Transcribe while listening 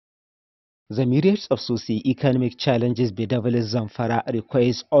The myriads of socio-economic challenges bedeviling Zamfara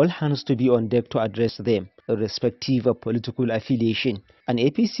requires all hands to be on deck to address them, irrespective of political affiliation. An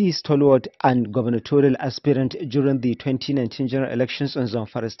APC stalwart and gubernatorial aspirant during the 2019 general elections on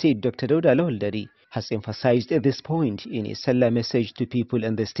Zamfara State, Dr. Dauda Lawal has emphasized this point in a stellar message to people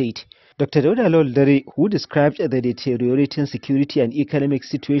in the state. Dr. Dauda Lawal, who described the deteriorating security and economic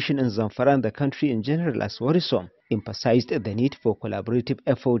situation in Zamfara and the country in general as worrisome, emphasized the need for collaborative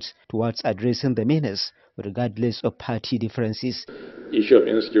efforts towards addressing the menace, regardless of party differences. Issue of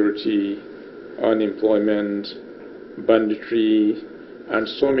insecurity, unemployment, banditry, and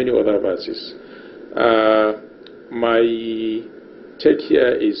so many other verses. My take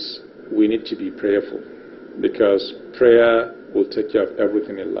here is we need to be prayerful, because prayer will take care of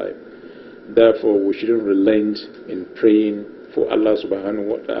everything in life. Therefore, we shouldn't relent in praying for Allah subhanahu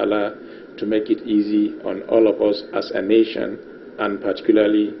wa ta'ala to make it easy on all of us as a nation, and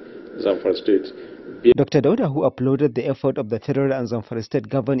particularly Zamfara State. Dr. Dauda, who applauded the effort of the federal and Zamfara State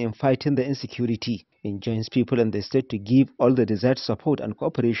government in fighting the insecurity, enjoins people in the state to give all the desired support and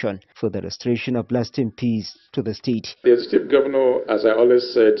cooperation for the restoration of lasting peace to the state. The executive governor, as I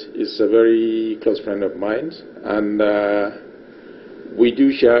always said, is a very close friend of mine, and we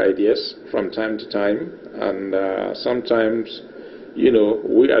do share ideas from time to time, and sometimes,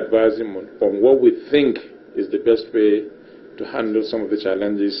 we advise him on what we think is the best way to handle some of the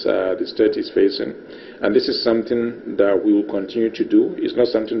challenges the state is facing. And this is something that we will continue to do. It's not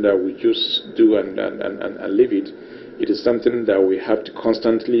something that we just do and leave it. It is something that we have to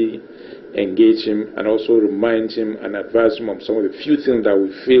constantly engage him and also remind him and advise him on some of the few things that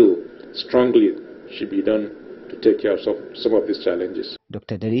we feel strongly should be done to take care of some of these challenges.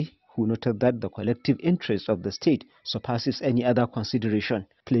 Dr. Dere, who noted that the collective interest of the state surpasses any other consideration,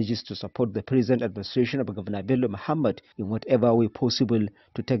 pledges to support the present administration of Governor Bello Muhammad in whatever way possible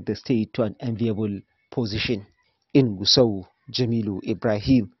to take the state to an enviable position. In Gusau, Jamilu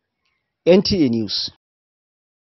Ibrahim, NTA News.